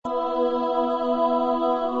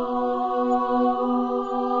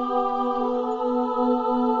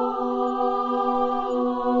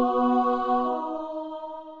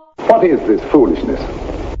What is this foolishness?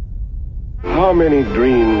 How many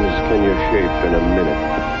dreams can you shape in a minute,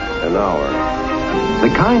 an hour? The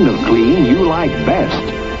kind of clean you like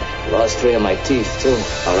best. Lost 3 of my teeth, too.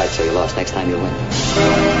 All right, so you lost. Next time you win.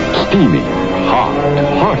 Steamy, hot,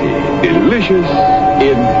 hearty, delicious,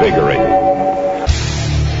 invigorating.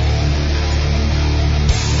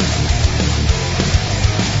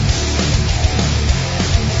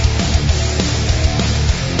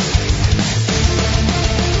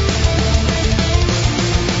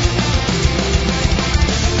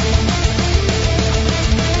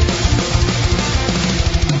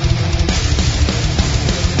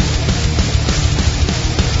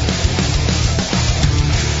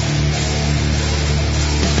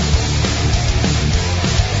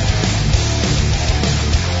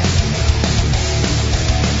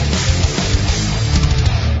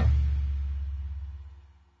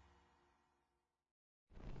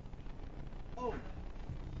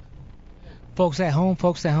 Folks at home,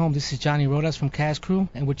 this is Johnny Rodas from Cast Crew,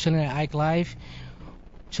 and we're chilling at Ike Live,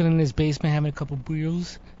 chilling in his basement, having a couple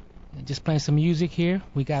brews, and just playing some music here.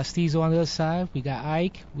 We got Steezo on the other side, we got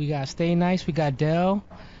Ike, we got Stay Nice, we got Dell.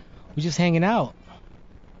 We're just hanging out.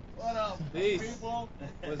 What up, peace? People?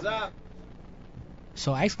 What's up?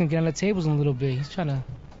 So Ike's gonna get on the tables in a little bit. He's trying to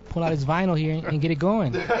pull out his vinyl here and get it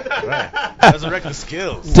going. Right. Resurrect the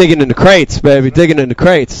skills. Digging in the crates, baby. Digging in the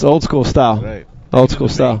crates. Old school style. Right. Old school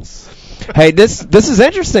style. Hey, this is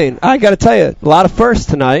interesting. I got to tell you, a lot of firsts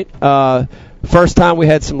tonight. First time we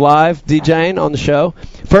had some live DJing on the show.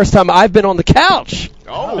 First time I've been on the couch.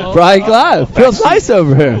 Oh. Right, live. Feels nice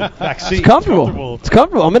over here. Back seat. It's comfortable. It's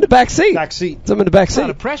comfortable. I'm in the back seat. Back seat. I'm in the back There's a lot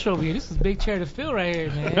seat. of pressure over here. This is a big chair to fill right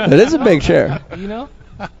here, man. It is a big chair. You know?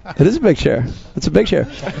 It is a big chair. It's a big chair.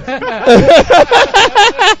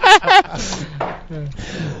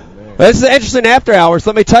 This is interesting after hours.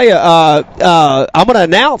 Let me tell you, I'm going to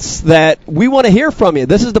announce that we want to hear from you.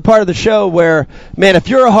 This is the part of the show where, man, if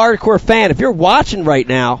you're a hardcore fan, if you're watching right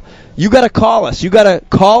now, you got to call us. You got to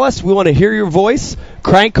call us. We want to hear your voice.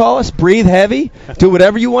 Crank call us. Breathe heavy. Do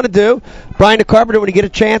whatever you want to do. Brian the Carpenter, when you get a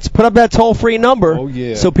chance, put up that toll-free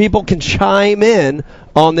number so people can chime in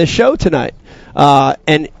on this show tonight.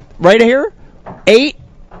 And right here,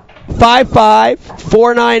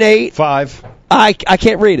 855-498. 5. I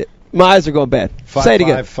can't read it. My eyes are going bad. Say it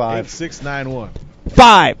again. 691.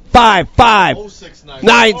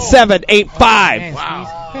 555-9785.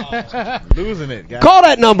 Wow. Losing it, guys. Call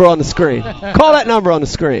that number on the screen. Call that number on the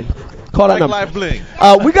screen. Call that number. Live Bling.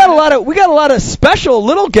 We got a lot of special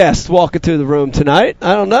little guests walking through the room tonight.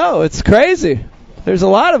 I don't know. It's crazy. There's a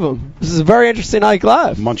lot of them. This is a very interesting night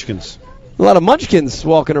live. Munchkins. A lot of munchkins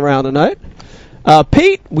walking around tonight.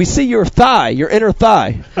 Pete, we see your thigh, your inner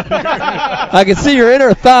thigh. I can see your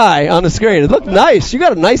inner thigh on the screen. It looked nice. You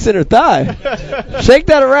got a nice inner thigh. Shake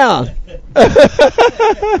that around.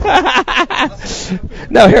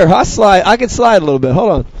 Now here, I'll slide. I can slide a little bit.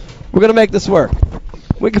 Hold on. We're gonna make this work.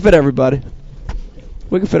 We can fit everybody.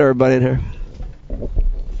 We can fit everybody in here.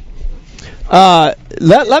 Let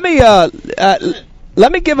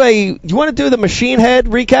me give a. You want to do the Machine Head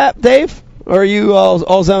recap, Dave, or are you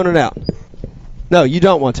all zoning out? No, you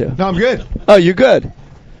don't want to. No, I'm good. Oh, you're good.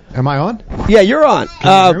 Am I on? Yeah, you're on.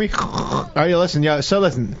 Can you hear me? All right, listen. Yeah, so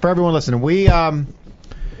listen, for everyone listening, we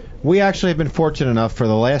actually have been fortunate enough for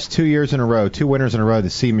the last 2 years in a row, 2 winters in a row, to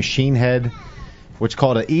see Machine Head, what's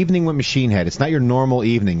called an evening with Machine Head. It's not your normal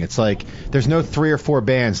evening. It's like there's no 3 or 4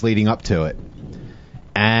 bands leading up to it,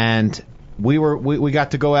 and we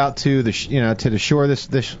got to go out to the to the shore.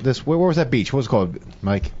 This where was that beach? What was it called,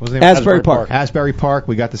 Mike? What was the name? Asbury Park. Asbury Park.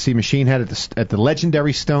 We got to see Machine Head at the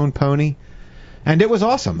legendary Stone Pony, and it was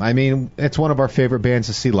awesome. I mean, it's one of our favorite bands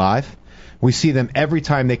to see live. We see them every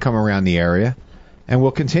time they come around the area, and we'll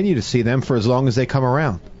continue to see them for as long as they come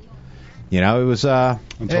around. You know, it was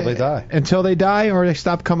until they die. Until they die, or they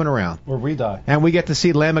stop coming around. Or we die. And we get to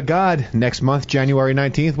see Lamb of God next month, January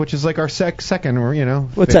 19th, which is like our second, or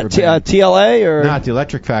what's that? band. TLA or not the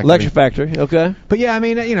Electric Factory? Electric Factory. Okay. But yeah, I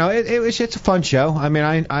mean, it's a fun show. I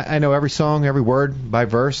mean, I know every song, every word by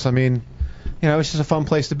verse. I mean, it's just a fun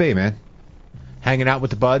place to be, man. Hanging out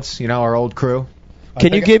with the buds, our old crew.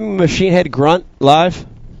 Can you give me Machine Head grunt live?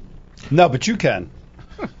 No, but you can.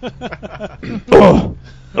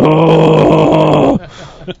 Oh.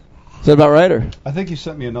 Is that about right, or? I think you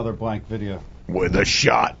sent me another blank video. With a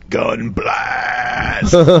shotgun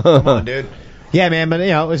blast. Come on, dude. Yeah, man, but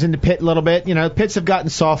it was in the pit a little bit. Pits have gotten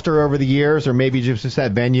softer over the years, or maybe just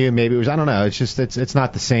that venue. Maybe it was, I don't know. It's just it's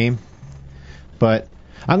not the same. But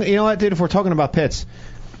you know what, dude? If we're talking about pits,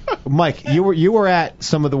 Mike, you were at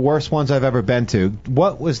some of the worst ones I've ever been to.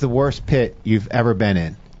 What was the worst pit you've ever been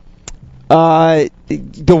in?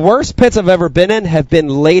 The worst pits I've ever been in have been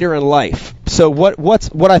later in life. So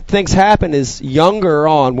what I think's happened is younger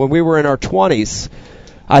on, when we were in our 20s,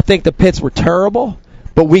 I think the pits were terrible,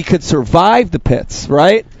 but we could survive the pits,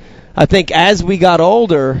 right? I think as we got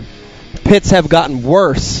older, pits have gotten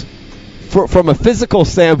worse from a physical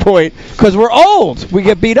standpoint because we're old. We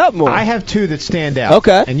get beat up more. I have two that stand out.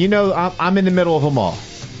 Okay. And you know, I'm in the middle of them all.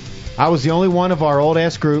 I was the only one of our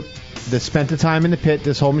old-ass group that spent the time in the pit,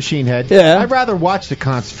 this whole machine head. Yeah. I'd rather watch the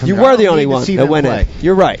concert from You there. were I the don't only need to one see that them went play. in.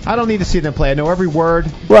 You're right. I don't need to see them play. I know every word.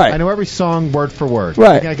 Right. I know every song word for word.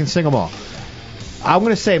 Right. I can sing them all. I'm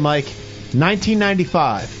going to say, Mike,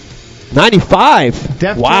 1995. 95?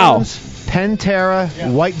 Deftones, Wow.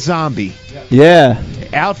 Pantera, White Zombie. Yeah.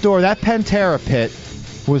 Outdoor, that Pantera pit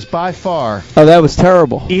was by far Oh, that was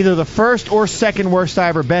terrible. either the first or second worst I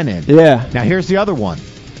ever been in. Yeah. Now, here's the other one.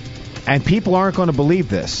 And people aren't going to believe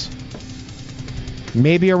this.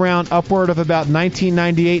 Maybe around upward of about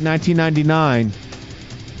 1998, 1999,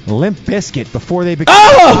 Limp Bizkit before they became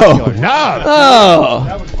popular. No!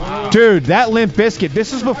 Oh. Dude, that Limp Bizkit,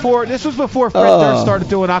 this was before Fred Durst started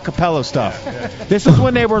doing a cappella stuff. This is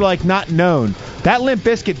when they were like not known. That Limp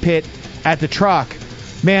Bizkit pit at the Troc,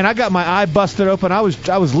 man, I got my eye busted open. I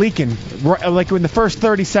was leaking. Like in the first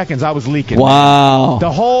 30 seconds, I was leaking. Wow.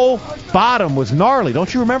 The whole bottom was gnarly.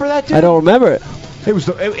 Don't you remember that, dude? I don't remember it. It was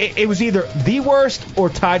it was either the worst or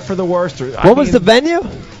tied for the worst. Or, What was the venue?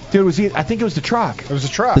 Dude, I think it was the Troc. It was a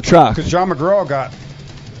truck. The Troc. Because John McGraw got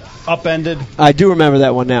upended. I do remember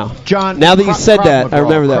that one now. John. Now that you said Krav that, I McGraw.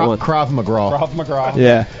 remember that one. Krav McGraw. Krav McGraw.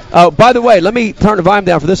 Yeah. Oh, by the way, let me turn the volume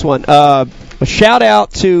down for this one. A shout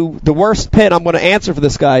out to the worst pit. I'm going to answer for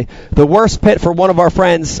this guy. The worst pit for one of our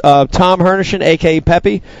friends, Tom Hernishin, a.k.a.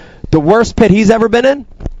 Peppy. The worst pit he's ever been in?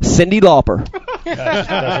 Cyndi Lauper. That's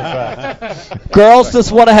a fact. Girls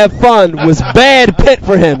Just Want to Have Fun was bad pit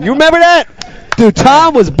for him. You remember that? Dude,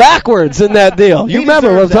 Tom was backwards in that deal. You He remember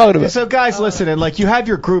what I'm deserves talking that. about. So, guys, listen, and like you have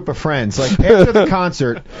your group of friends. Like after the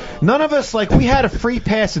concert, none of us we had a free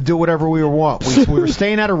pass to do whatever we want. We were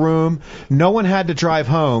staying at a room. No one had to drive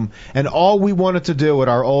home, and all we wanted to do at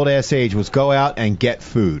our old ass age was go out and get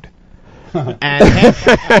food. And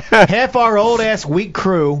half our old ass weak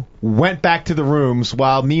crew went back to the rooms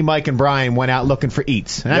while me, Mike, and Brian went out looking for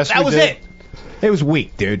eats. And Yes, that we was did. it. It was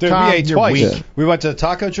weak, dude. Dude, Tom, we ate you're twice. weak. Yeah. We went to the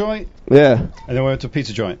taco joint, Yeah. and then we went to a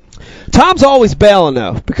pizza joint. Tom's always bailing,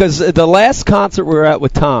 though, because the last concert we were at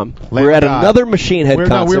with Tom, we were at God. another Machine Head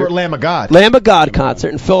concert. We were at Lamb of God. Lamb of God concert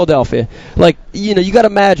in Philadelphia. Like, you got to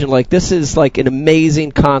imagine, like, this is like an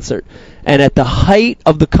amazing concert. And at the height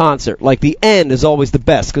of the concert, like the end is always the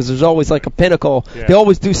best because there's always like a pinnacle. Yeah. They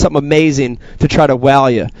always do something amazing to try to wow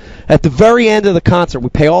you. At the very end of the concert, we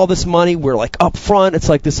pay all this money. We're like up front. It's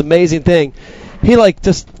like this amazing thing. He like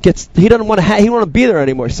just gets. He doesn't want to. He don't want to be there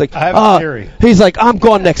anymore. He's like, I have a theory. He's like, I'm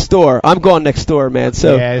going next door. I'm going next door, man.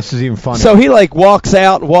 So Yeah, this is even funny. so he like walks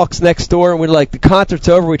out and walks next door, and we're like, the concert's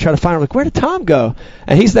over. We try to find him. Like, where did Tom go?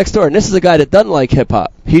 And he's next door. And this is a guy that doesn't like hip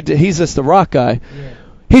hop. He's just a rock guy. Yeah.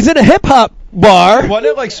 He's in a hip hop bar. Wasn't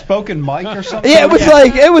it like spoken mic or something? Yeah,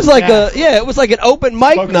 it was like an open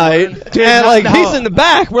mic Spoken night, word. and like no. he's in the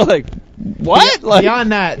back. We're like, what? Like,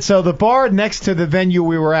 Beyond that, so the bar next to the venue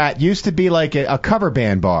we were at used to be like a cover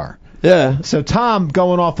band bar. yeah. So Tom,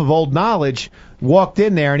 going off of old knowledge, walked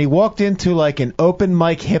in there, and he walked into like an open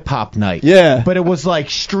mic hip hop night. Yeah. But it was like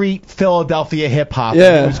street Philadelphia hip hop.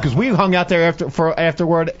 Yeah. Because we hung out there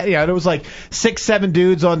afterward. Yeah, there was like 6-7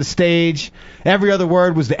 dudes on the stage. Every other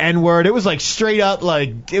word was the N word. It was like straight up,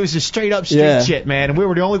 like it was just straight up street Yeah. shit, man. And we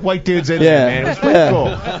were the only white dudes in Yeah. there, man. It was pretty Yeah.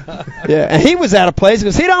 cool. Yeah, and he was out of place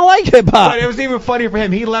because he don't like hip hop. But it was even funnier for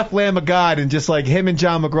him. He left Lamb of God, and just like him and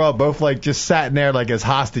John McGraw both like just sat in there like as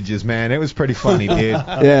hostages, man. It was pretty funny, dude.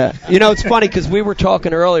 Yeah, it's funny because we were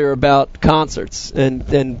talking earlier about concerts and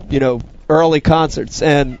early concerts,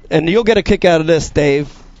 and you'll get a kick out of this,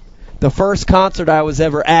 Dave. The first concert I was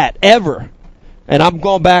ever at, and I'm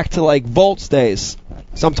going back to like Volts days,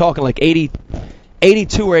 so I'm talking like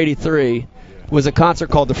 82 or 83, was a concert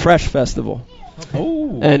called the Fresh Festival.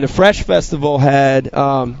 Ooh. And the Fresh Festival had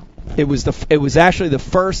it was actually the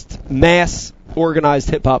first mass organized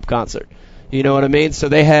hip hop concert. You know what I mean? So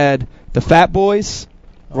they had the Fat Boys,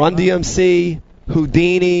 Run DMC,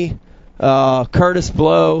 Houdini, Curtis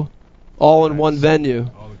Blow, all in one venue.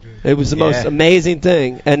 It was the most amazing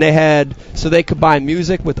thing, and they combined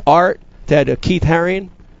music with art. They had Keith Haring,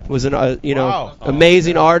 was an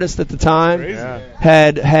amazing artist at the time.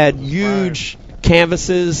 Had huge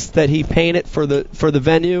canvases that he painted for the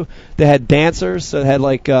venue. They had dancers. So they had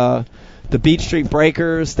like the Beach Street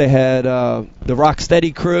Breakers. They had the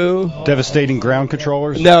Rocksteady Crew. Devastating Ground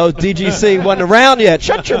Controllers. No, DGC wasn't around yet.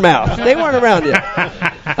 Shut your mouth. They weren't around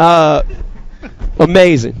yet.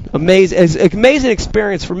 Amazing. It's an amazing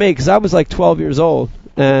experience for me because I was like 12 years old,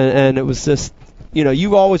 and it was just,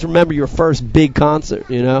 you always remember your first big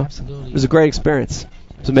concert, Absolutely. It was a great experience.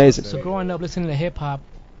 It was amazing. So growing up listening to hip-hop,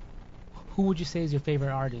 who would you say is your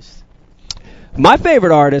favorite artist? My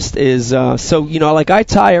favorite artist is, I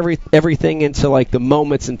tie everything into, like, the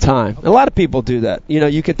moments in time. A lot of people do that.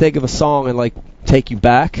 You can think of a song and, like, take you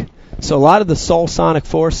back. So a lot of the Soul Sonic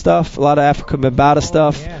Force stuff, a lot of Africa Bambaataa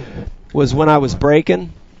stuff, was when I was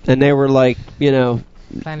breaking, and they were like,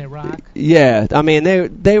 Planet Rock. Yeah, I mean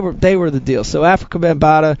they were the deal. So Africa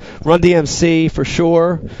Bambaataa, Run DMC for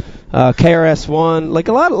sure, KRS-One, like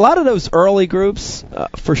a lot of those early groups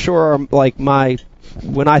for sure are like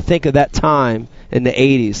when I think of that time in the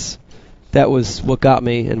 80s, that was what got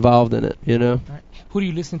me involved in it. Right. Who do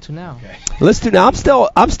you listen to now? Listen to now. I'm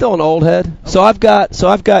still an old head. Okay. So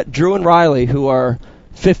I've got Drew and Riley who are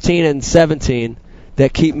 15 and 17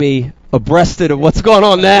 that keep me abreasted of what's going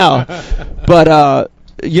on now. But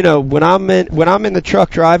when I'm in the truck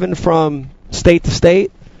driving from state to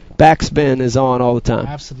state, Backspin is on all the time.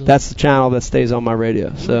 Absolutely. That's the channel that stays on my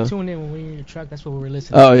radio. So tune in when we're in the truck. That's what we were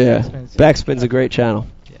listening to. Oh yeah, Backspin's a great channel.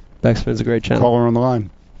 Yeah. Backspin's a great channel. Caller on the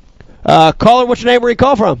line. Caller, what's your name? Where you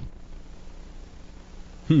call from?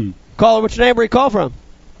 Caller, what's your name? Where you call from?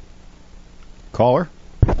 Caller.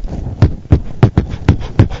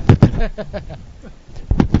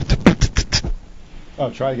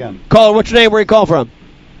 Oh, try again. Caller, what's your name? Where you call from?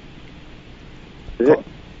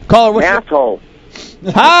 Caller, what's Masshole.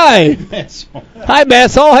 Hi. Hi,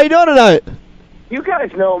 Masshole. How you doing tonight? You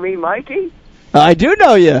guys know me, Mikey. I do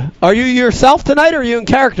know you. Are you yourself tonight, or are you in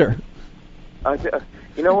character?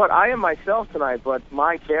 You know what? I am myself tonight, but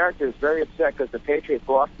my character is very upset because the Patriots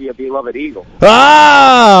lost to your beloved Eagles.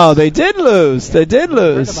 Oh, they did lose. They did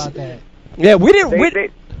lose. I heard about that. Yeah, we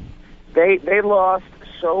didn't. They lost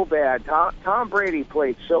so bad. Tom Brady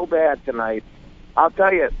played so bad tonight. I'll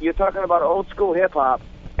tell you, you're talking about old school hip hop.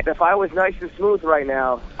 And if I was nice and smooth right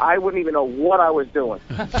now, I wouldn't even know what I was doing.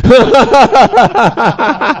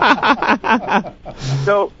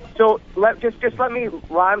 So just let me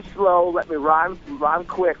rhyme slow. Let me rhyme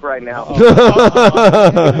quick right now. Can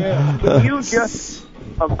you just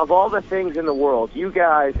of all the things in the world, you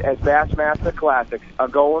guys as Bassmaster Classics are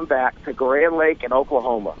going back to Grand Lake in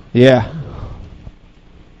Oklahoma. Yeah.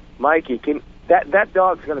 Mikey, that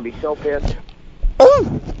dog's going to be so pissed.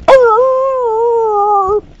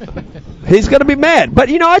 He's going to be mad. But,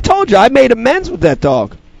 I told you, I made amends with that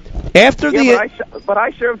dog. But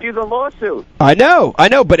I served you the lawsuit. I know.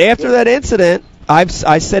 But after that incident, I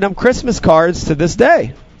sent him Christmas cards to this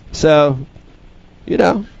day. So,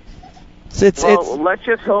 it's let's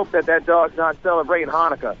just hope that dog's not celebrating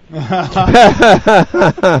Hanukkah.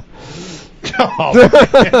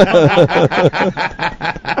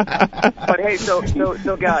 But hey, so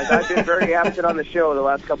guys, I've been very absent on the show the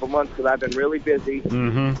last couple months because I've been really busy.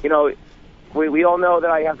 Mm-hmm. We all know that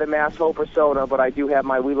I have the Masshole persona, but I do have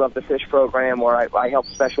my We Love the Fish program where I help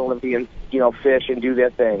Special Olympians, fish and do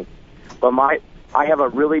their thing. But I have a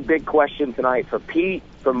really big question tonight for Pete,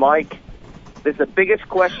 for Mike. This is the biggest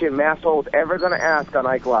question Masshole's ever going to ask on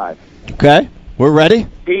Ike Live. Okay, we're ready.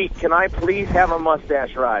 Pete, can I please have a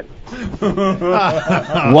mustache ride?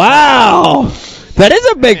 Wow, that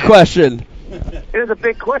is a big question. It is a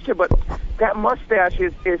big question, but that mustache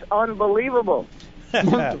is unbelievable.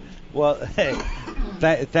 Well, hey,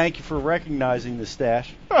 thank you for recognizing the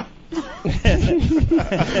stash.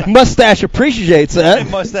 Mustache appreciates that.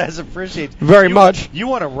 Mustache appreciates very much. You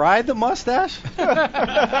want to ride the mustache?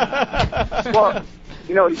 Well,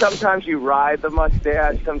 sometimes you ride the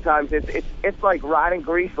mustache. Sometimes it's like riding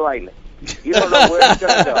grease lightning. You don't know where it's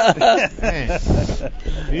going to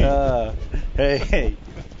go. Hey,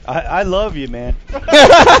 I love you, man. I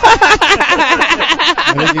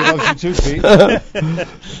think he loves you too, Pete.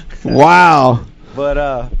 Wow.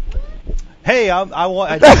 But hey, I just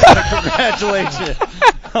want to congratulate you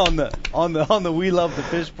on the We Love the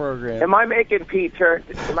Fish program. Am I making Pete turn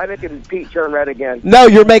red again? No,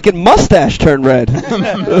 you're making mustache turn red.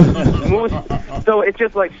 So it's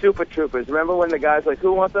just like Super Troopers. Remember when the guy's like,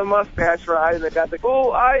 "Who wants a mustache ride?" And the guy's like,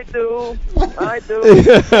 "Oh, I do."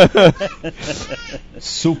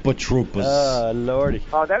 Super Troopers. Lordy.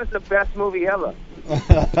 Oh, that is the best movie ever.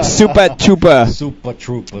 Super Troopers. Super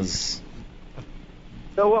Troopers.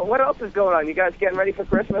 So what else is going on? You guys getting ready for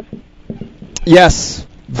Christmas? Yes.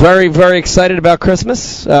 Very, very excited about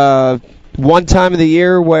Christmas. One time of the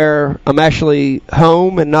year where I'm actually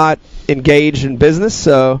home and not engaged in business,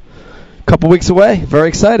 so Couple weeks away. Very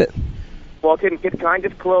excited. Well, can I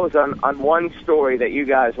just close on one story that you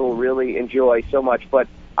guys will really enjoy so much, but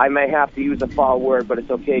I may have to use a foul word, but it's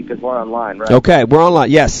okay because we're online, right? Okay, we're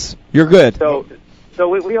online. Yes, you're good. So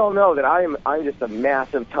we all know that I'm just a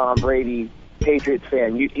massive Tom Brady Patriots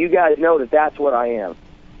fan. You guys know that that's what I am.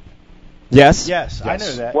 Yes? Yes, I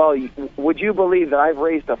know that. Well, would you believe that I've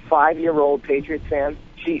raised a 5-year-old Patriots fan?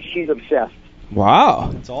 She's obsessed.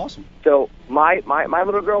 Wow. That's awesome. So my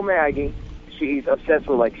little girl Maggie, she's obsessed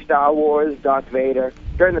with like Star Wars, Darth Vader.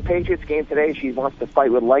 During the Patriots game today, she wants to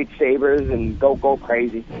fight with lightsabers and go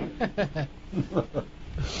crazy.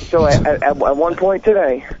 So at one point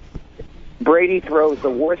today, Brady throws the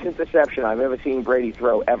worst interception I've ever seen Brady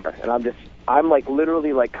throw ever, and I'm like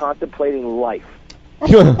literally like contemplating life.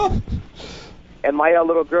 And my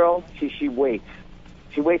little girl, she waits.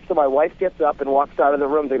 She waits till my wife gets up and walks out of the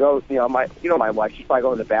room to go. My wife. She's probably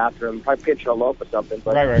going to the bathroom, probably pinching a loaf or something.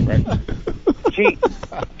 But Right. She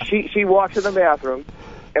walks in the bathroom,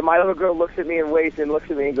 and my little girl looks at me and waits and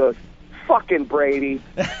looks at me and goes, "Fucking Brady."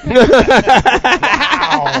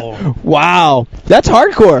 Wow. That's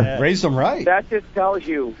hardcore. Yeah. Raised them right. That just tells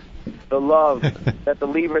you the love that the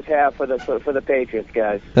Leavers have for the Patriots,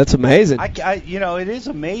 guys. That's amazing. It is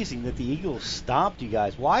amazing that the Eagles stopped you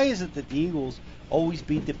guys. Why is it that the Eagles always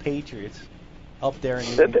beat the Patriots up there in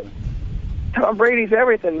New England? Tom Brady's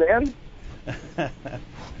everything, man.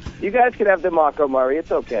 You guys can have DeMarco Murray.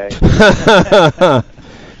 It's okay.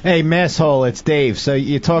 Hey, masshole, it's Dave. So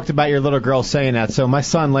you talked about your little girl saying that. So my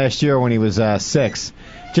son last year when he was 6,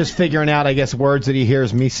 just figuring out, I guess, words that he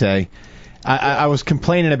hears me say, I was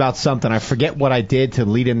complaining about something. I forget what I did to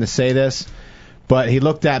lead him to say this, but he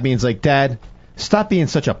looked at me and was like, "Dad, stop being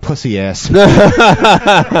such a pussy ass." That's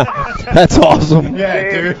awesome.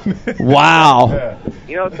 Yeah, dude. Wow. Yeah.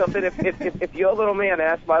 You know something? If your little man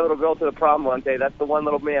asks my little girl to the prom one day, that's the one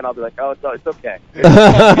little man. I'll be like, "Oh, it's okay."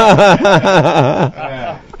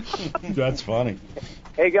 That's funny.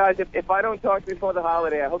 Hey guys, if I don't talk to you before the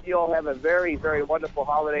holiday, I hope you all have a very, very wonderful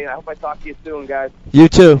holiday, and I hope I talk to you soon, guys. You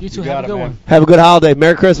too. You too. Have a good one. Have a good holiday.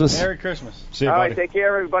 Merry Christmas. Merry Christmas. See you, All buddy. right, take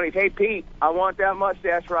care, everybody. Hey, Pete, I want that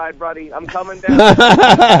mustache ride, buddy. I'm coming down.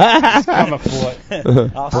 Coming for it.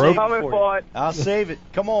 I'll I'm save coming it for for you. it. I'll save it.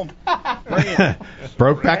 Come on. Bring it.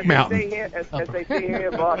 Brokeback As Mountain. they say here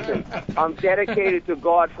in Boston, I'm dedicated to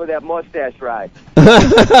God for that mustache ride.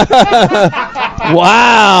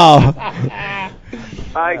 Wow.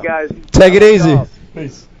 All right, guys. Take it easy.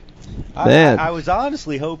 Peace. Man. I was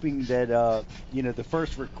honestly hoping that the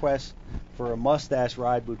first request for a mustache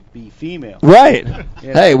ride would be female. Right. Yeah.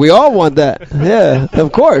 Hey, we all want that. Yeah,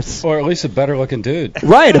 of course. Or at least a better looking dude.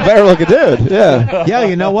 Right, a better looking dude. Yeah. Yeah,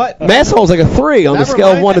 you know what? Masshole's like a 3 on the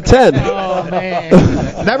scale of 1 to 10. Oh man.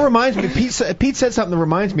 That reminds me, Pete said something that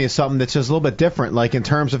reminds me of something that's just a little bit different, like in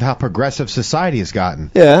terms of how progressive society has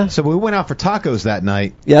gotten. Yeah. So we went out for tacos that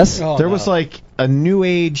night. Yes. There was like a new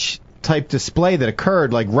age type display that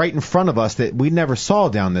occurred like right in front of us that we never saw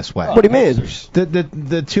down this way. What do you mean?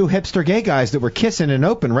 The two hipster gay guys that were kissing and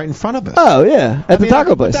open right in front of us. Oh yeah, at the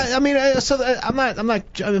taco place. I'm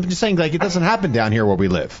just saying like it doesn't happen down here where we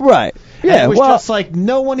live. Right. Yeah. And it was Well. just like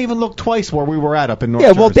no one even looked twice where we were at up in North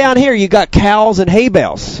Yeah. Well, Jersey. down here you got cows and hay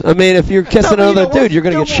bales. I mean, if you're kissing No, another dude, you're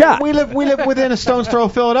gonna get shot. We live within a stone's throw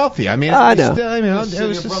of Philadelphia. I mean, I know. it was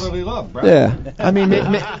just, brotherly love, bro. Yeah. I mean,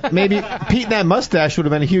 maybe Pete and that mustache would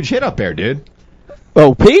have been a huge hit up there, dude.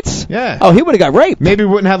 Oh, Pete's? Yeah. Oh, he would have got raped. Maybe we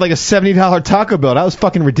wouldn't have like a $70 taco bill. That was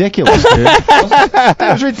fucking ridiculous, dude. That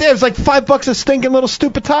was ridiculous. It was like $5 a stinking little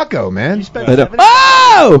stupid taco, man. You spent I know. $70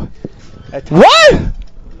 Oh! at What?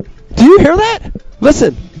 Do you hear that?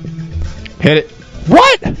 Listen. Hit it.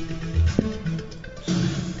 What?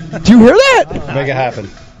 Do you hear that? Make it happen.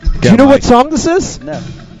 Do you know what song this is? No.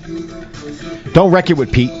 Don't wreck it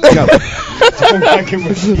with Pete. Go.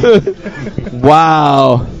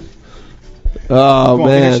 Wow. Oh, Come on,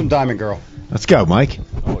 give me man. some Diamond Girl. Let's go, Mike.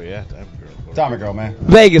 Oh, yeah, Diamond Girl. Diamond Girl, man.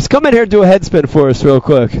 Vegas, come in here and do a headspin for us real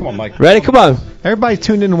quick. Come on, Mike. Ready? Come on. Everybody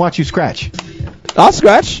tuned in to watch you scratch. I'll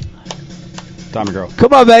scratch. Diamond Girl.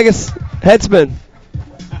 Come on, Vegas. Headspin.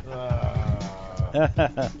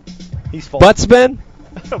 He's full. Butt spin.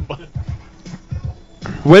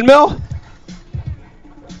 Windmill.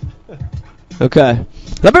 Okay.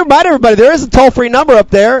 Let me remind everybody, there is a toll-free number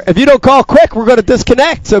up there. If you don't call quick, we're going to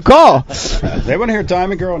disconnect, so call. They want to hear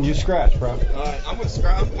Diamond Girl and you scratch, bro. All right, I'm going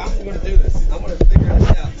to do this. I'm going to figure this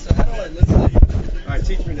out. So how do I listen? All right,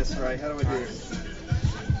 teach me this, right? How do I do this?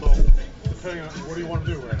 So, depending on what do you want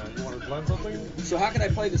to do right now? You want to blend something? So how can I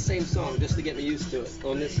play the same song just to get me used to it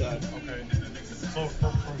on this side? Okay. So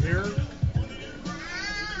from here,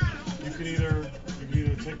 you can either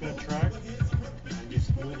take that track and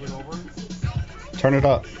just move it over. Turn it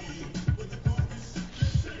up.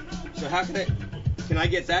 So how can I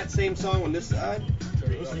get that same song on this side?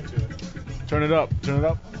 Turn it up. Turn it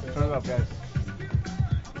up. Turn it up, guys.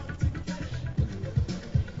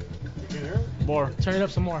 You can hear it? More. Turn it up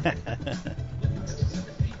some more.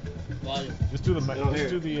 Volume. Just do the don't hear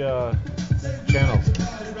channels.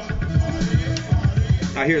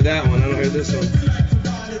 I hear that one. I don't hear this one.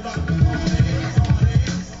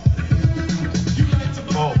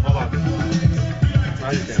 Oh, hold on.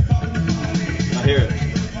 Now you can. I hear it.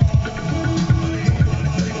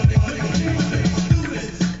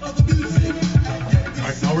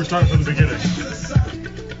 Alright, now we're starting from the beginning.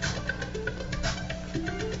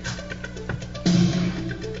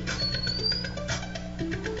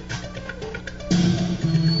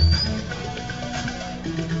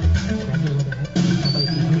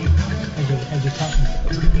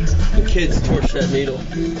 The kids torch that needle.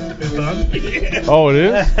 It's done? Oh, it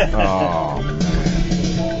is? Oh.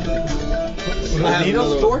 I have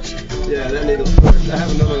needles torched? Yeah, that needle's torched. I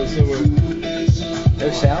have another one somewhere. No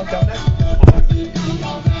sound coming out?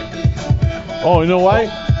 Oh, you know why?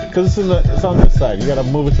 Because it's on this side. You gotta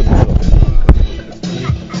move it to the middle.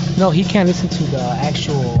 No, he can't listen to the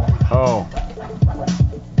actual. Oh.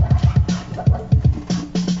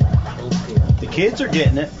 The kids are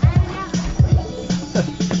getting it.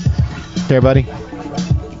 There, buddy.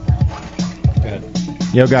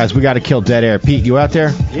 Yo, guys, we got to kill dead air. Pete, you out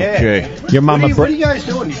there? Yeah. Okay. Your mama. What are you guys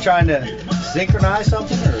doing? You trying to synchronize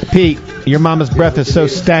something? Or? Pete, your mama's breath is so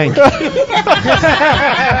stank.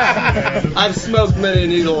 I've smoked many a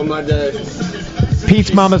needle in my day.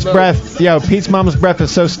 Pete's mama's breath. Yo, Pete's mama's breath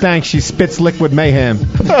is so stank she spits liquid mayhem.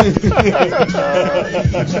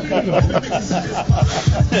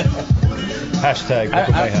 Hashtag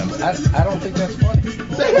liquid mayhem. I don't think that's funny.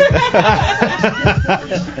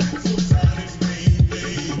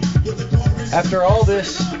 After all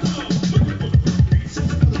this,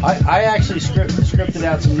 I actually scripted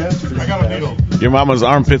out some notes for this. I got a needle. Your mama's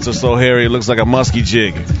armpits are so hairy it looks like a musky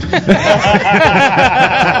jig.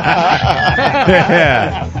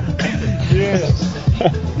 Yeah.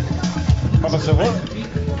 Mama said what?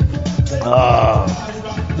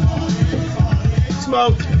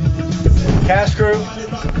 Smoked. Cast crew.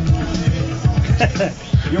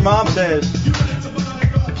 Your mom says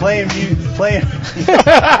playing.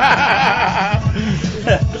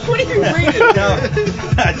 What are you reading? No.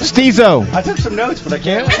 Steezo. I took some notes, but I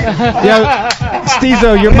can't. Yeah,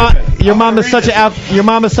 Steezo, your mom is such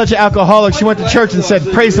an alcoholic. She went to church and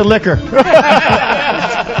said, "Praise the liquor."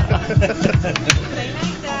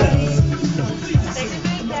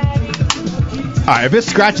 All right, if it's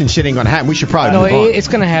scratching shit ain't gonna happen, we should probably No, move on. it's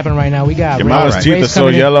gonna happen right now. We got. Your mama's teeth are so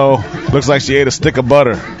yellow, looks like she ate a stick of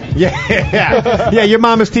butter. Yeah, your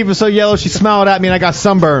mama's teeth are so yellow she smiled at me and I got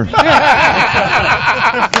sunburn. Okay,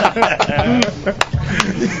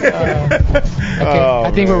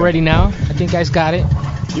 I think we're ready now. I think guys got it.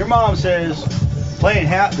 Your mom says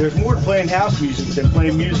there's more to playing house music than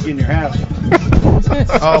playing music in your house.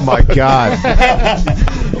 Oh my God.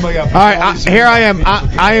 Oh my God. All right, here I am.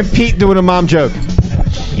 I am Pete doing a mom joke.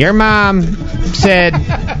 Your mom said,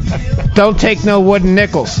 "Don't take no wooden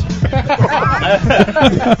nickels."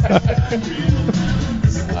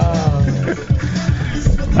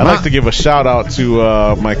 I'd like to give a shout out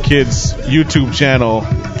to my kids' YouTube channel,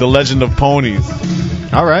 The Legend of Ponies.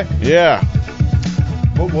 All right. Yeah.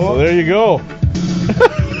 Well, there you go.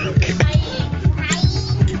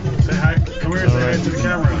 Say hi. Come here, say hi to the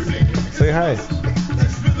camera. Say hi.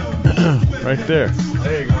 Right there.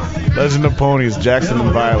 There you go. Legend of Ponies, Jackson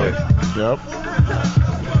and Violet. Yep.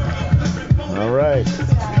 All right.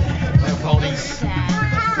 Ponies.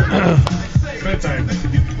 Bedtime.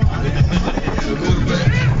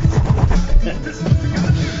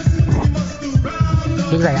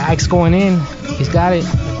 Looks like Ike's going in. He's got it.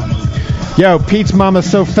 Yo, Pete's mama's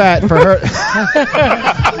so fat for her.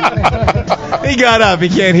 He got up. He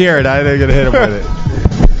can't hear it. I think I'm gonna hit him with it.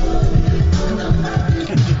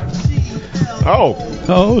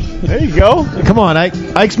 Oh, there you go. Come on, Ike.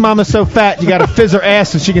 Ike's mama's so fat you gotta fizz her ass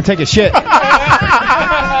so she can take a shit.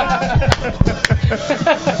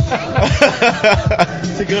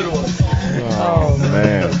 It's a good one. Oh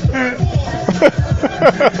man.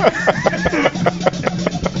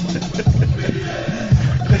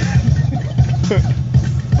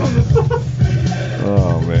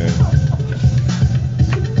 Oh man.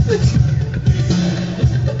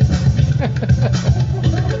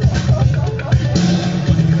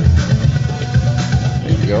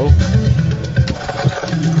 There you go.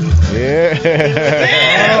 Yeah.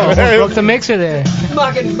 Oh, broke the mixer there.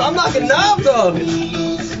 I'm knocking knobs off it.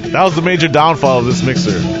 That was the major downfall of this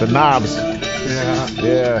mixer. The knobs. Yeah.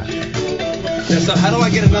 Yeah. Yeah, so how do I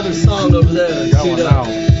get another song over there? Got one now.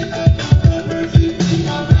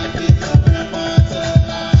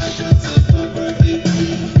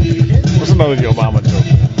 What's another Yo Mama joke?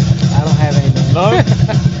 I don't have any. None?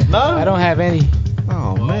 None? I don't have any.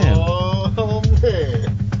 Oh man. Oh, man.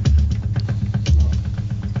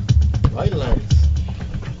 White lights.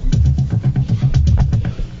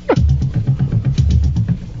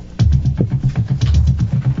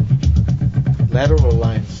 Lateral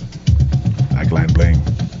lines. Backline bling.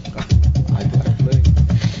 I bling.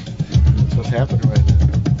 That's what's happening right now.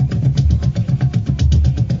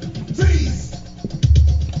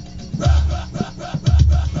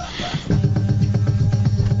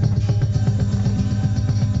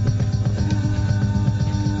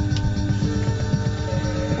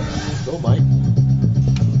 Go, Mike.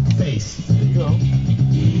 Face. There you go.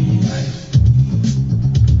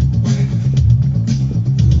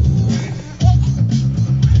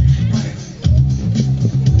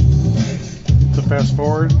 To fast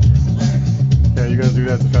forward? Yeah, you gotta do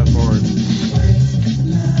that to fast forward.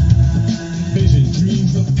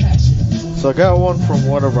 So I got one from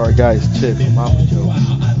one of our guys, Chip, Mama Joe.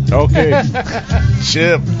 Okay.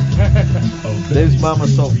 Chip. Dave's mama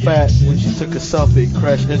so fat when she took a selfie,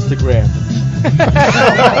 crashed Instagram.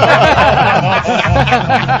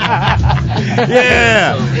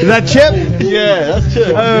 Yeah. Is that Chip? Yeah, that's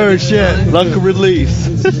Chip. Oh, shit. Lunker release.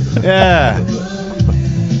 Yeah.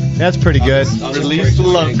 That's pretty good. Release the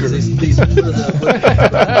lunker.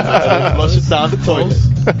 Flush it down the toilet.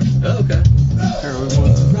 Okay.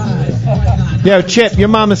 Yo, Chip, your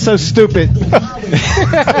mom is so stupid.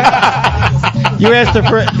 You asked her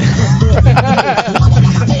for.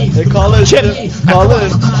 Hey, call in, Chip. Call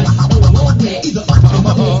in.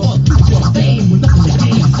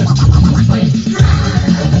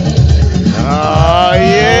 Oh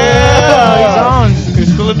yeah. He's on.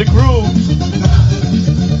 He's still in the groove.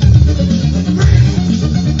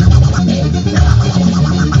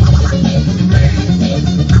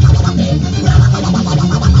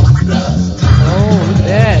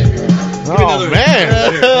 Oh man.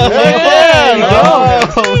 Yeah.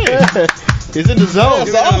 He's in the zone.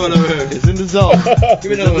 He's in the zone.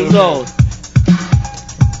 Give me another He's in the zone.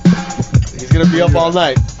 He's gonna be up all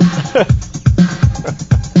night.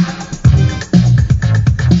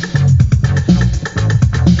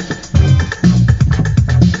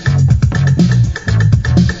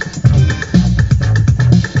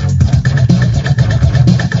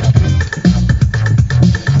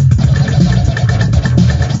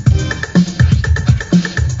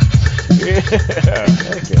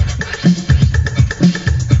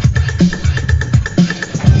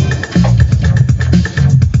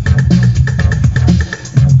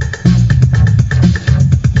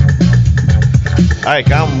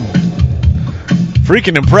 Ike, I'm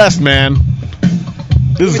freaking impressed, man.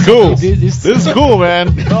 This is cool. This is cool,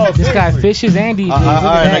 man. This guy fishes and DJs. All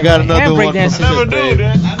right, I got another one. I never knew,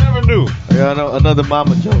 man. I never knew. I got another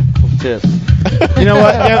mama joke from Chip. You know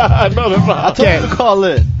what? Yeah. Another mama. I told you to call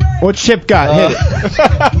in. What Chip got? Hit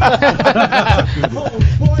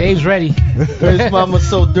it. Dave's ready. His mama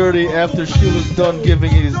so dirty after she was done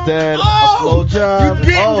giving his dad a blowjob. You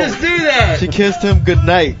didn't just do that. She kissed him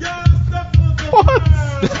goodnight. What?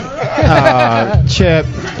 Chip.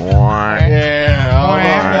 Yeah. All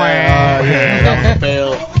right. Yeah. That was a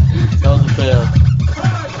fail. That was a fail.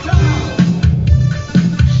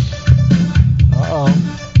 Uh-oh.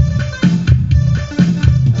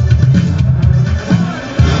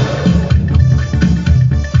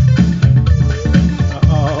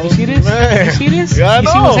 You see this? Man. You see this? Yeah, I you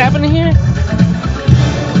see know. what's happening here?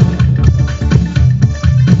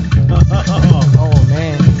 Oh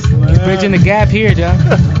man, he's bridging the gap here, John.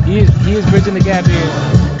 He is bridging the gap here.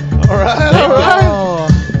 All right. All right. Oh.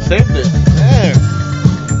 Saved it. Yeah.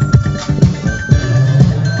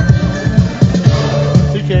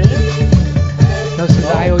 TK. No, this is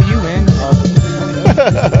IOU, man.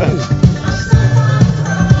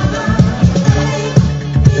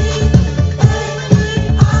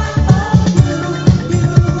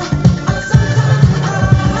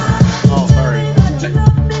 Oh, sorry.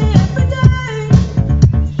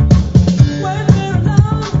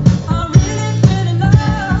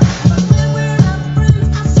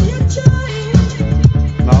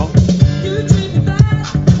 No.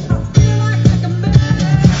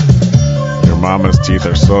 Your mama's teeth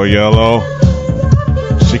are so yellow.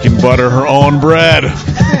 She can butter her own bread.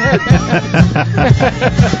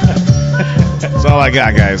 That's all I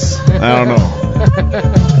got, guys. I don't know.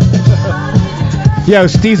 Yo,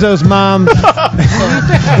 Steezo's mom.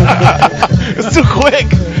 It's too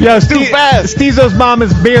quick. Yo, too fast. Steezo's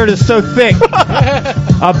mom's beard is so thick.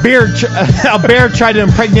 A bear tried to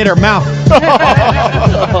impregnate her mouth.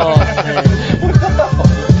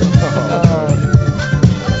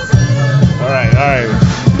 All right.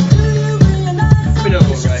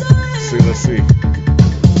 Let's see.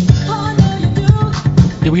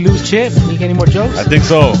 Did we lose Chip? Did he get any more jokes? I think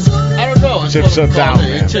so. I don't know. Chip shut down,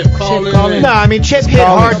 man. Chip calling. No, I mean Chip hit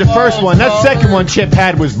hard the first one. That second one Chip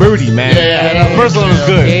had was booty, man. Yeah, the first one was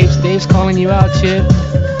good. Dave's calling you out, Chip.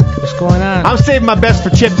 What's going on? I'm saving my best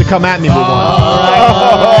for Chip to come at me with one.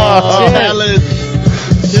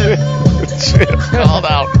 Chip called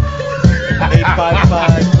out.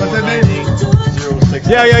 855. What's that name? 06.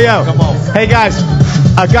 Yo. Come on. Hey guys,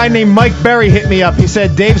 a guy named Mike Berry hit me up. He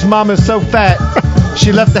said Dave's mom is so fat,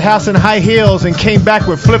 she left the house in high heels and came back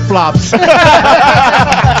with flip flops. That's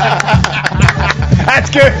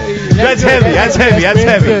good. That's heavy. That's heavy.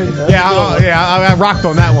 Yeah, I rocked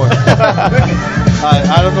on that one.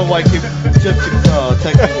 I don't know why Chip keeps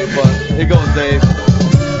texting me, but here goes Dave.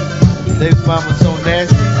 Dave's mom was so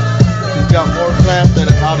nasty, she's got more class than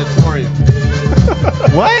an auditorium.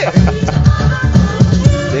 What?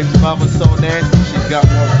 Dave's mom was so nasty, she's got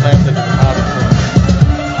more class than an auditorium.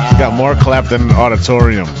 She got more clap than an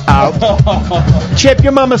auditorium. Chip,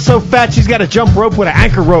 your mama's so fat she's got a jump rope with an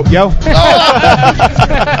anchor rope, yo.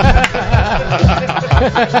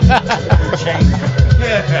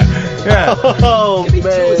 Yeah. Oh, give me two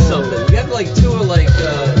of something. You have like two of like,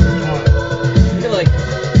 you like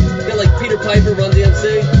Peter Piper, Run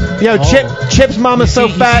DMC. Yo, Chip's mama's so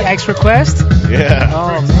fat. X request? Yeah.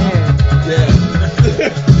 Oh man. Yeah.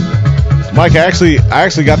 Mike, I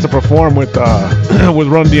actually got to perform with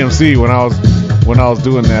Run DMC when I was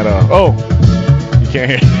doing that. You can't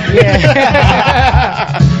hear.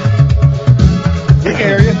 Yeah. We can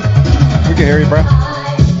hear you. We can hear you, bro.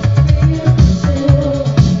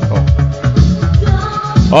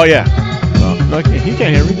 Oh yeah. No, he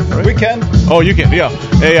can't hear me. Right? We can. Oh, you can. Yeah.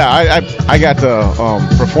 Hey, yeah. I got to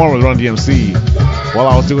perform with Run DMC while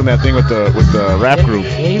I was doing that thing with the rap group.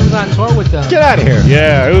 Yeah, he was on tour with them. Get out of here.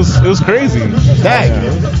 Yeah, it was crazy.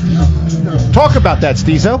 Dang. Talk about that,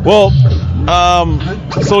 Steezo. Well,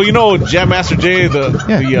 so you know Jam Master Jay, the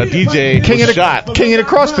DJ, was shot. King of the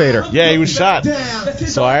Crossfader. Yeah, he was shot.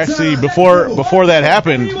 So I actually before that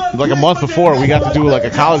happened, like a month before, we got to do like a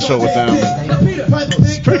college show with them.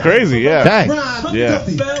 It's pretty crazy, yeah. Dang. Yeah.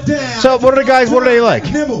 So what are they like?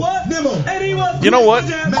 You know what?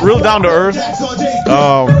 Real down to earth.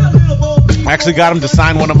 I actually got him to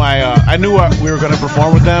sign one of my. I knew we were going to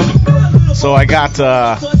perform with them, so I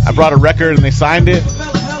brought a record and they signed it.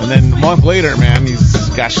 And then a month later, man, he's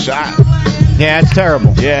got shot. Yeah, it's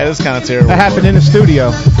terrible. Yeah, it's kind of terrible. That happened in the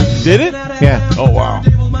studio. Did it? Yeah. Oh wow.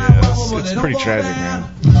 Yeah, it's pretty tragic, man.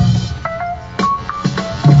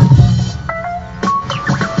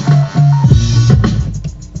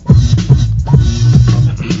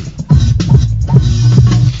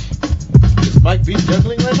 Is Mike B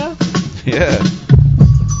juggling right now? Yeah.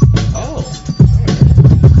 Oh.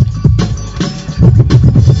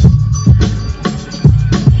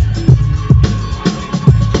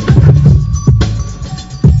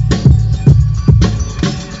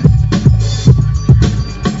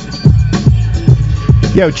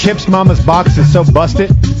 Yo, Chip's mama's box is so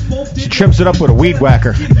busted, she trims it up with a weed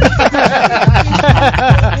whacker.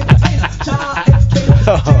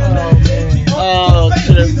 Oh,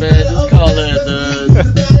 Chip, man, just call it, dude.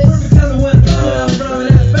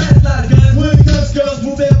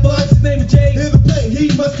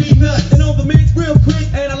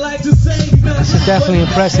 This is definitely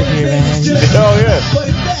impressive here, man. Oh yeah.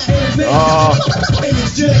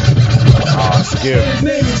 Skip.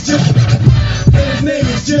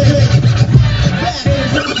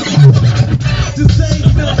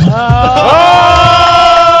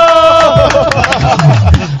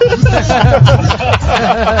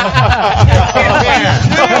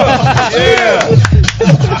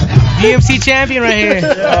 DMC champion right here.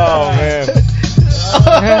 Oh man.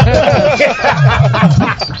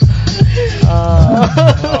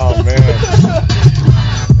 Oh man.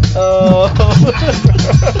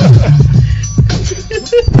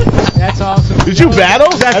 That's awesome. Did you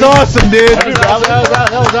battle? That's awesome, dude. That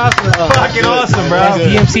was awesome. Fucking awesome, bro.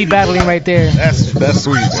 That's DMC battling right there. That's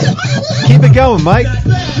sweet. Keep it going, Mike.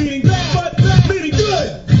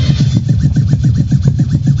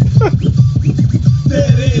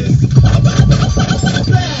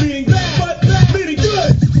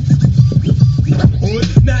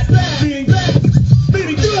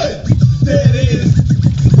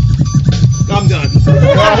 I'm done.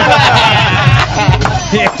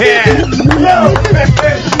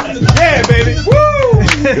 Yeah, baby. Woo!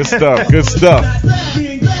 Good stuff. Good stuff.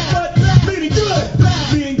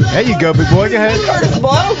 There you go, big boy. Go ahead. There's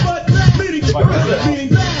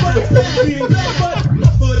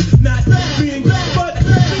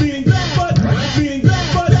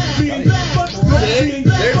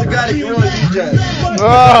a guy that can really DJ.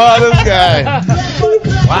 Oh, this guy.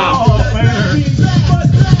 Wow.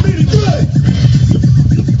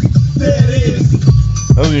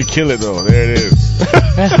 Doesn't you kill it though? There it is.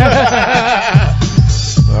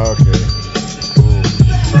 Okay.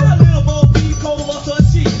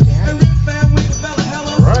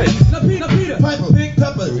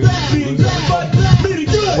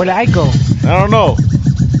 Where did I go? I don't know.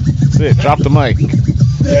 That's it. Drop the mic.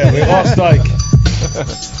 Yeah, we lost Ike.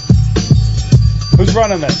 Who's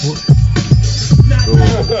running this?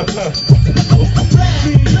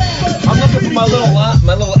 I'm looking for my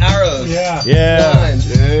little arrows. Yeah. Yeah. Lines.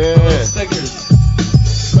 Little stickers.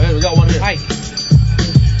 Hey, we got one here. Ike.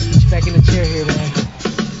 Get you back in the chair here, man.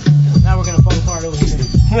 Now we're gonna fall apart over here.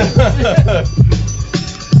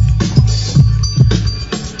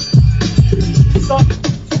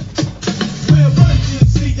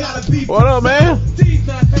 What up, man?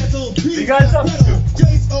 You guys up?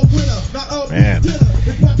 Man.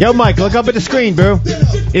 Yo, Mike, look up at the screen, bro.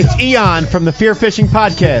 It's Eon from the Fear Fishing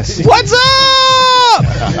Podcast. What's up?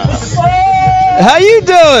 How you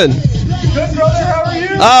doing? Good, brother. How are you?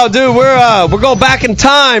 Oh, dude, we're going back in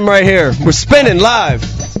time right here. We're spinning live.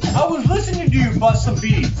 I was listening to you bust some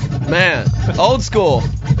beats. Man, old school.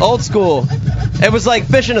 It was like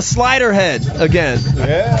fishing a slider head again.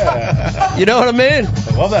 Yeah. You know what I mean?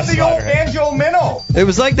 I love that. The old banjo minnow. It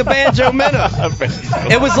was like the banjo minnow.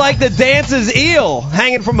 It was like the dance's eel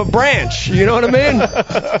hanging from a branch. You know what I mean?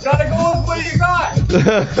 Gotta go with what you got.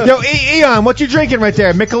 Yo, Eon, what you drinking right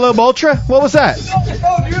there? Michelob Ultra? What was that?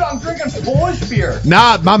 Oh, dude, I'm drinking Polish beer.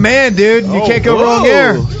 Nah, my man, dude. You can't go wrong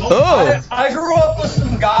there. Oh. I grew up with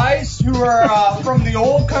some guys who are from the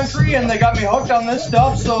old country, and they got me hooked on this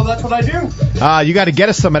stuff, so that's what I do. You got to get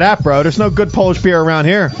us some of that, bro. There's no good Polish beer around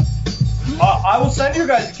here. I will send you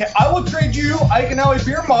guys. I will trade you Ike and Ellie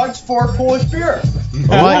beer mugs for Polish beer.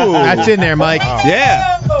 Well, that's in there, Mike.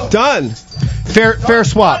 Yeah. Done. Fair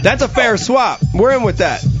swap. That's a fair swap. We're in with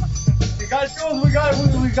that. You guys know what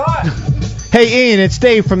we got. Hey, Ian, it's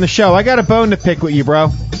Dave from the show. I got a bone to pick with you,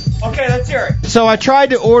 bro. Okay, let's hear it. So I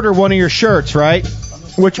tried to order one of your shirts, right?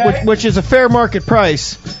 Which is a fair market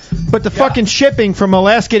price, but the fucking shipping from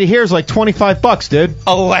Alaska to here is like $25, dude.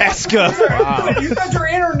 Alaska. Dude, you guys are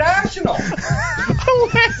international.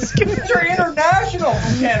 Alaska. You guys are international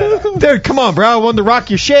from Canada. Dude, come on, bro. I wanted to rock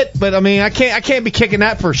your shit, but I mean, I can't be kicking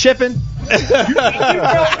that for shipping.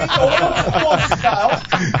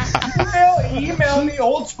 Email me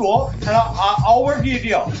old school, and I'll work you a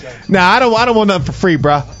deal. Nah, I don't want nothing for free,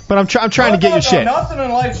 bro. But I'm trying to get your shit. Nothing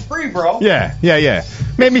in life's free, bro. Yeah.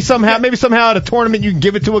 Maybe somehow at a tournament you can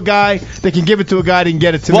give it to a guy. They can give it to a guy that can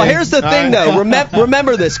get it to me. Well, here's the thing, though.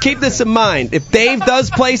 Remember this. Keep this in mind. If Dave does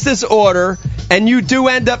place this order and you do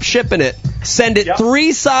end up shipping it, send it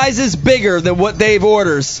 3 sizes bigger than what Dave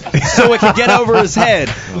orders so it can get over his head.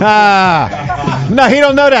 No, he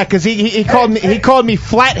don't know that because he called me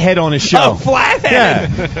flathead on his show. Oh, flathead.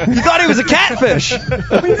 Yeah. You thought he was a catfish.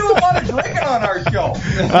 We do a lot of drinking on our show.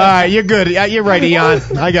 All right, you're good. You're right, Eon.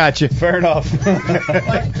 I got you. Fair enough.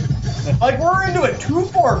 like we're into a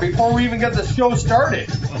 2-4 before we even get the show started.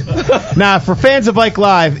 Nah, for fans of Ike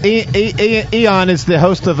Live, Eon is the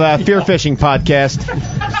host of Fear Fishing Podcast.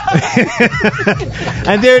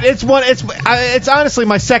 And dude, it's honestly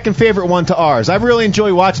my second favorite one to ours. I really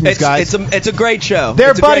enjoy watching these guys. It's a great show.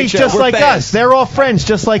 They're It's a buddies great show. just We're like fans. us. They're all friends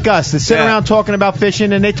just like us. They sit Yeah. around talking about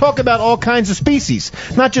fishing, and they talk about all kinds of species,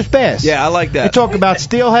 not just bass. Yeah, I like that. They talk about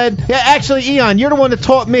steelhead. Yeah, actually, Eon, you're the one that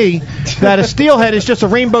taught me that a steelhead is just a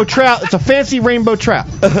rainbow trout. It's a fancy rainbow trout.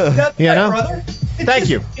 That's You right, know? brother. Thank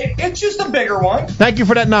you. It's just a bigger one. Thank you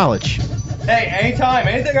for that knowledge. Hey, anytime,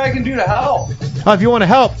 anything I can do to help. If you want to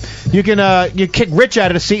help, you can you kick Rich out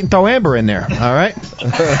of the seat and throw Amber in there. All right.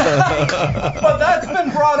 But that's been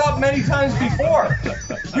brought up many times before.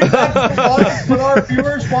 What our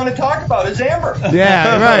viewers want to talk about is Amber.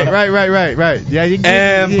 Yeah. Right. Yeah.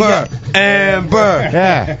 Amber.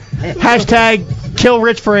 Yeah. Hashtag kill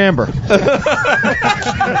Rich for Amber.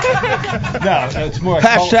 No, it's more.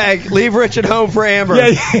 Hashtag leave Rich at home for Amber.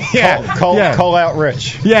 Yeah. Call out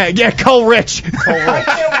Rich. Yeah. Cull Rich. I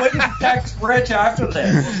can't wait to text Rich after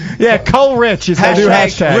this. Yeah. Cull Rich is the new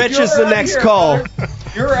hashtag. Rich is the next call.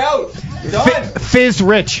 You're out. Done. Fizz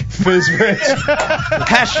Rich.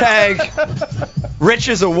 Hashtag Rich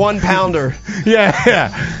is a 1-pounder.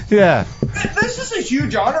 Yeah. This is a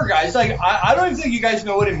huge honor, guys. Like, I don't even think you guys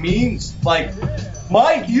know what it means. Like,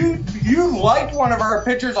 Mike, you liked one of our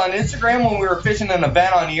pictures on Instagram when we were fishing an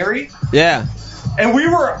event on Erie. Yeah. And we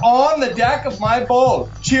were on the deck of my boat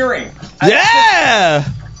cheering. Yeah!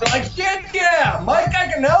 Like, shit, yeah, Mike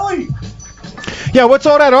Iaconelli. Yeah, what's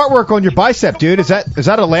all that artwork on your bicep, dude? Is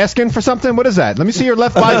that Alaskan for something? What is that? Let me see your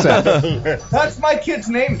left bicep. That's my kid's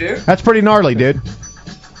name, dude. That's pretty gnarly, dude.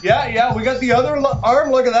 Yeah, we got the other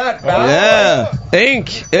arm. Look at that. Yeah.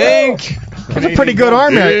 Ink. That's a pretty good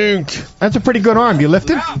arm, man. That's a pretty good arm. You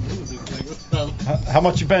lifted? How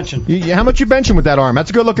much you benching? How much you benching with that arm? That's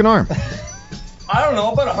a good looking arm. I don't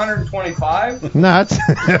know, about 125. Nah,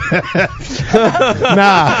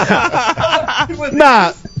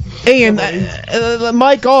 nah. Ian,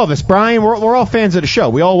 Mike, all of us, Brian, we're all fans of the show.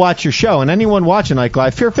 We all watch your show, and anyone watching Ike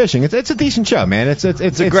Live, Fear Fishing, it's a decent show, man. It's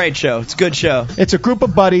a great show. It's a good show. It's a group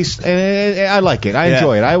of buddies, and I like it. I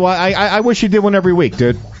enjoy it. I wish you did one every week,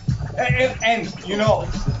 dude. And you know,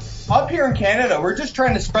 up here in Canada, we're just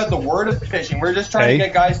trying to spread the word of fishing. We're just trying to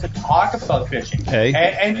get guys to talk about fishing.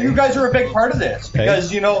 And you guys are a big part of this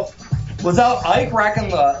because, you know, without Ike rocking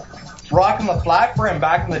the flat brim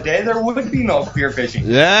back in the day, there would be no spear fishing.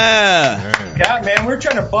 Yeah, man, we're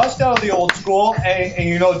trying to bust out of the old school and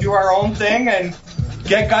you know, do our own thing and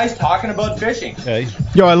get guys talking about fishing.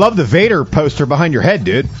 Yo, I love the Vader poster behind your head,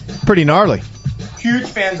 dude. Pretty gnarly. Huge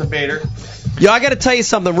fans of Vader. Yo, I got to tell you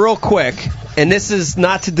something real quick, and this is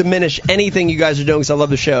not to diminish anything you guys are doing because I love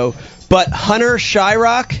the show, but Hunter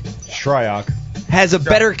Shryock has a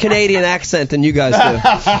better Canadian accent than you guys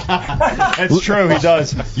do. It's true, he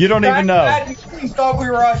does. You don't even know. He thought we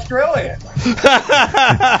were Australian.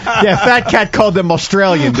 Yeah, Fat Cat called them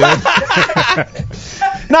Australian, dude.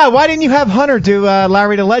 No, why didn't you have Hunter do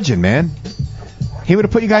Larry the Legend, man? He would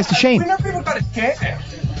have put you guys to shame. We never even got a chance.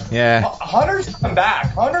 Yeah. Hunter's come back.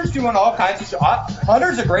 Hunter's doing all kinds of stuff.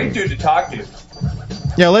 Hunter's a great dude to talk to.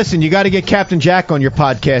 Yeah, listen, you got to get Captain Jack on your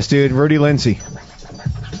podcast, dude. Rudy Lindsay.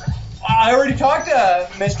 I already talked to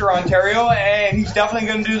Mr. Ontario, and he's definitely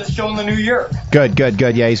going to do the show in the new year. Good.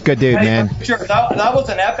 Yeah, he's a good dude, man. Sure, that was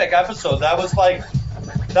an epic episode. That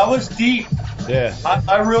was deep. Yeah.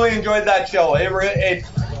 I really enjoyed that show.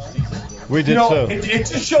 We did too. It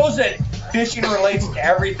just shows that fishing relates to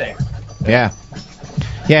everything. Yeah.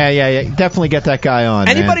 Definitely get that guy on.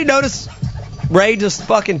 Anybody notice Ray just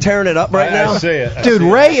fucking tearing it up right now? I see it. Dude,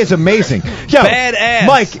 Ray is amazing. Yo, badass.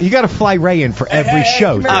 Mike, you got to fly Ray in for every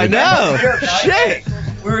show. Dude. I know. Shit.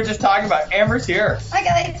 We were just talking about Amber's here. Hi,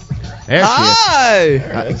 guys. There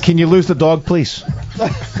she is. Can you lose the dog, please?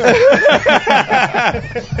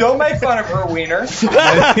 Don't make fun of her wiener.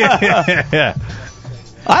 Yeah.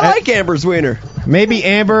 I like Amber's wiener. Maybe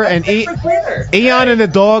Amber and Eon and the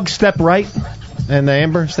dog step right, and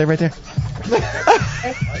Amber stay right there.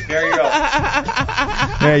 There you go.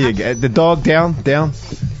 There you go. The dog down.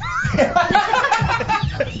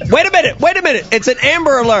 Wait a minute. It's an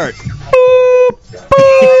Amber alert.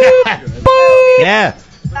 Yeah.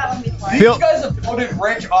 These guys have voted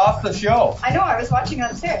Rich off the show. I know, I was watching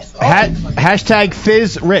downstairs. Hashtag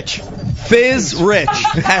Fizz Rich. Fizz Rich.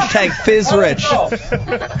 Hashtag Fizz Rich.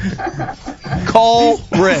 Call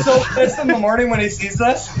Rich. He's so pissed in the morning when he sees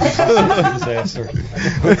this. Disaster.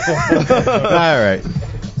 All right.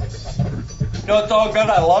 No, it's all good.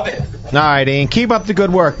 I love it. All right, Ian. Keep up the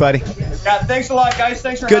good work, buddy. Yeah, thanks a lot, guys.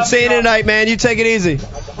 Thanks for Good having seeing me you on. tonight, man. You take it easy.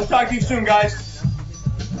 We'll talk to you soon, guys.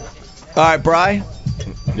 All right, Bri.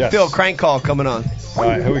 Yes. Feel a crank call coming on. All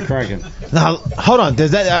right, who are we cranking? Now, hold on.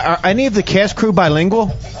 Are any of the cast crew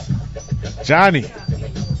bilingual? Johnny,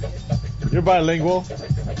 you're bilingual.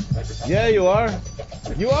 Yeah, you are.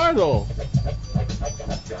 You are, though.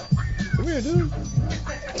 Come here, dude.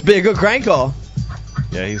 It's be a good crank call.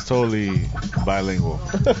 Yeah, he's totally bilingual.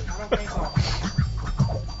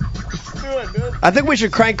 I think we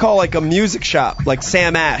should crank call like a music shop, like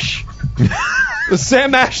Sam Ash. Is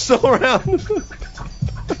Sam Ash still around?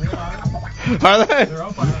 Are they?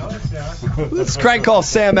 Let's crank call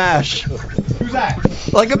Sam Ash. Who's that?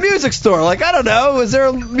 Like a music store. Like, I don't know. Is there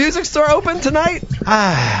a music store open tonight?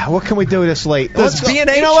 What can we do this late? Does B&H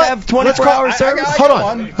have 24-hour service? Hold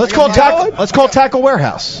on. Let's call Tackle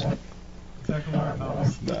Warehouse.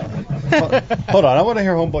 Hold on, I want to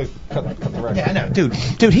hear Homeboy cut the record. Yeah, I know.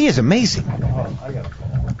 Dude, he is amazing.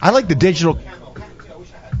 I like the digital.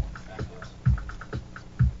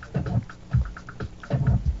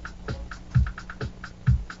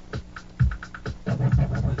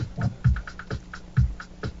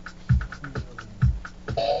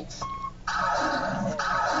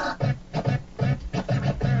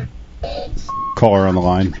 Caller on the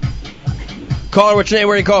line. Caller, what's your name?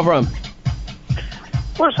 Where you call from?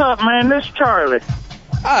 What's up, man? This is Charlie.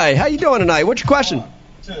 Hi, how you doing tonight? What's your question?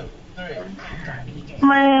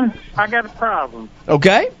 Man, I got a problem.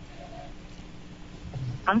 Okay.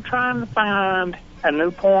 I'm trying to find a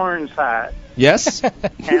new porn site. Yes.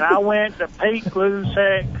 And I went to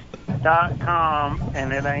PeteGlueSex.com,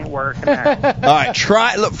 and it ain't working out. All right,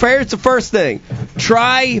 here's the first thing.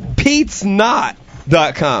 Try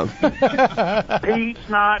PetesNot.com.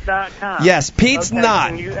 PetesNot.com. Yes, Pete's okay,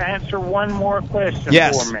 Not. Can you answer one more question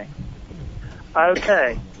Yes. for me?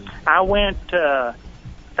 Okay. I went to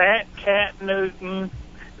Fat Cat Newton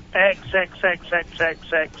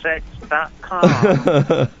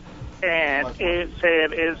XXXXXXX.com and it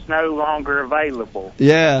said it's no longer available.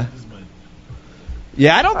 Yeah.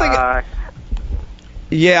 Yeah, I don't think. I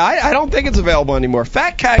don't think it's available anymore.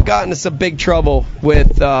 Fat Cat got into some big trouble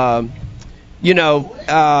with, I'm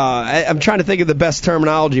trying to think of the best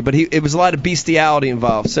terminology, but it was a lot of bestiality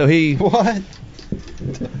involved. So he. What?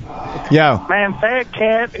 Yo. Man, Fat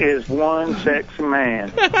Cat is one sexy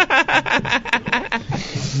man.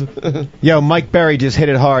 Yo, Mike Berry just hit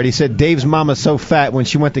it hard. He said Dave's mama's so fat when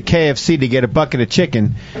she went to KFC to get a bucket of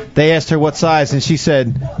chicken, they asked her what size, and she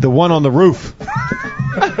said, the one on the roof.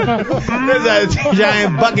 There's a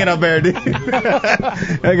giant bucket up there, dude. That's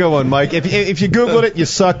a good one, Mike. If you Googled it, you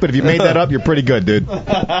suck, but if you made that up, you're pretty good, dude.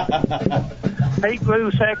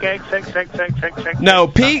 No,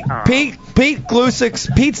 Pete Gluesex,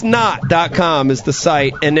 PetesNot.com is the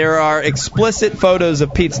site, and there are explicit photos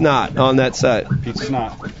of Pete's Not on that site. Pete's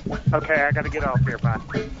Not. Okay, I got to get off here. Bye.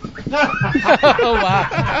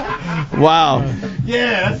 Wow.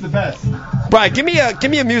 Yeah, that's the best. Brian, give me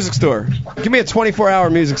a music store. Give me a 24-hour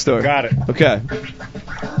music store. Got it. Okay.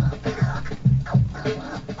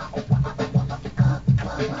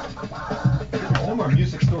 No more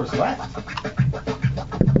music stores left.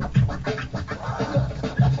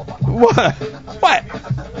 What? What?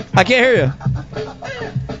 I can't hear you.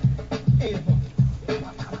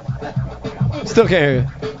 Still can't hear you.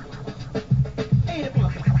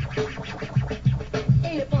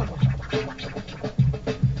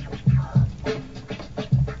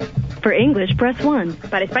 For English, press 1.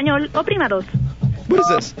 Para español, oprima 2. What is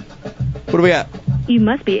this? What do we got? You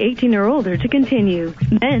must be 18 or older to continue.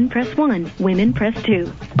 Men, press 1. Women, press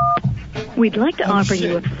 2. We'd like to offer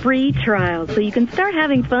you a free trial so you can start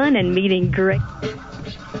having fun and meeting great...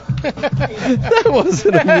 That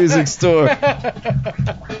wasn't a music store.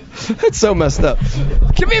 That's so messed up.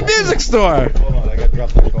 Give me a music store. Hold on, I got to drop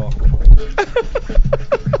that call.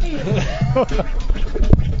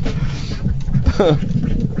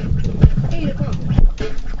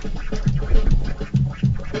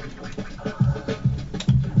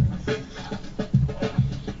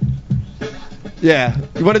 Yeah.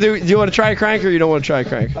 Do you want to try a crank or you don't want to try a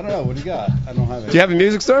crank? I don't know. What do you got? I don't have it. Do you have a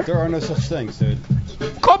music store? There are no such things, dude.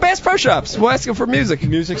 Call Bass Pro Shops. We'll ask them for music.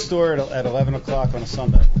 Music store at 11 o'clock on a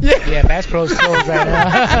Sunday. Yeah, Bass Pro's closed right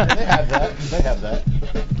now. They have that.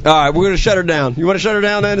 All right, we're going to shut her down. You want to shut her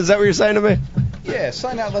down then? Is that what you're saying to me? Yeah,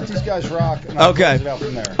 sign out, let these guys rock, and I'll close it out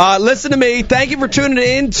from there. Listen to me. Thank you for tuning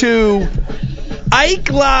in to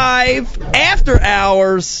Ike Live After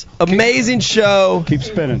Hours. Amazing show. Keep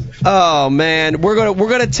spinning. Oh man, we're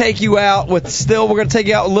gonna take you out with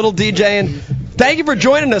Little DJ, and thank you for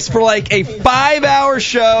joining us for like a 5-hour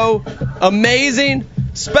show. Amazing.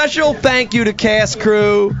 Special thank you to Cast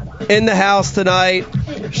Crew in the house tonight.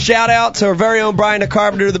 Shout out to our very own Brian the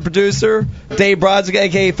Carpenter, the producer, Dave Brodzik,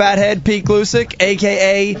 a.k.a. Fathead, Pete Glueseck,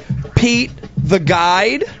 a.k.a. Pete the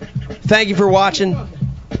Guide. Thank you for watching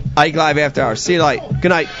Ike Live After Hours. See you later. Good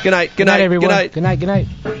night. Good night. Good night, everyone. Good night. Good night. Good night.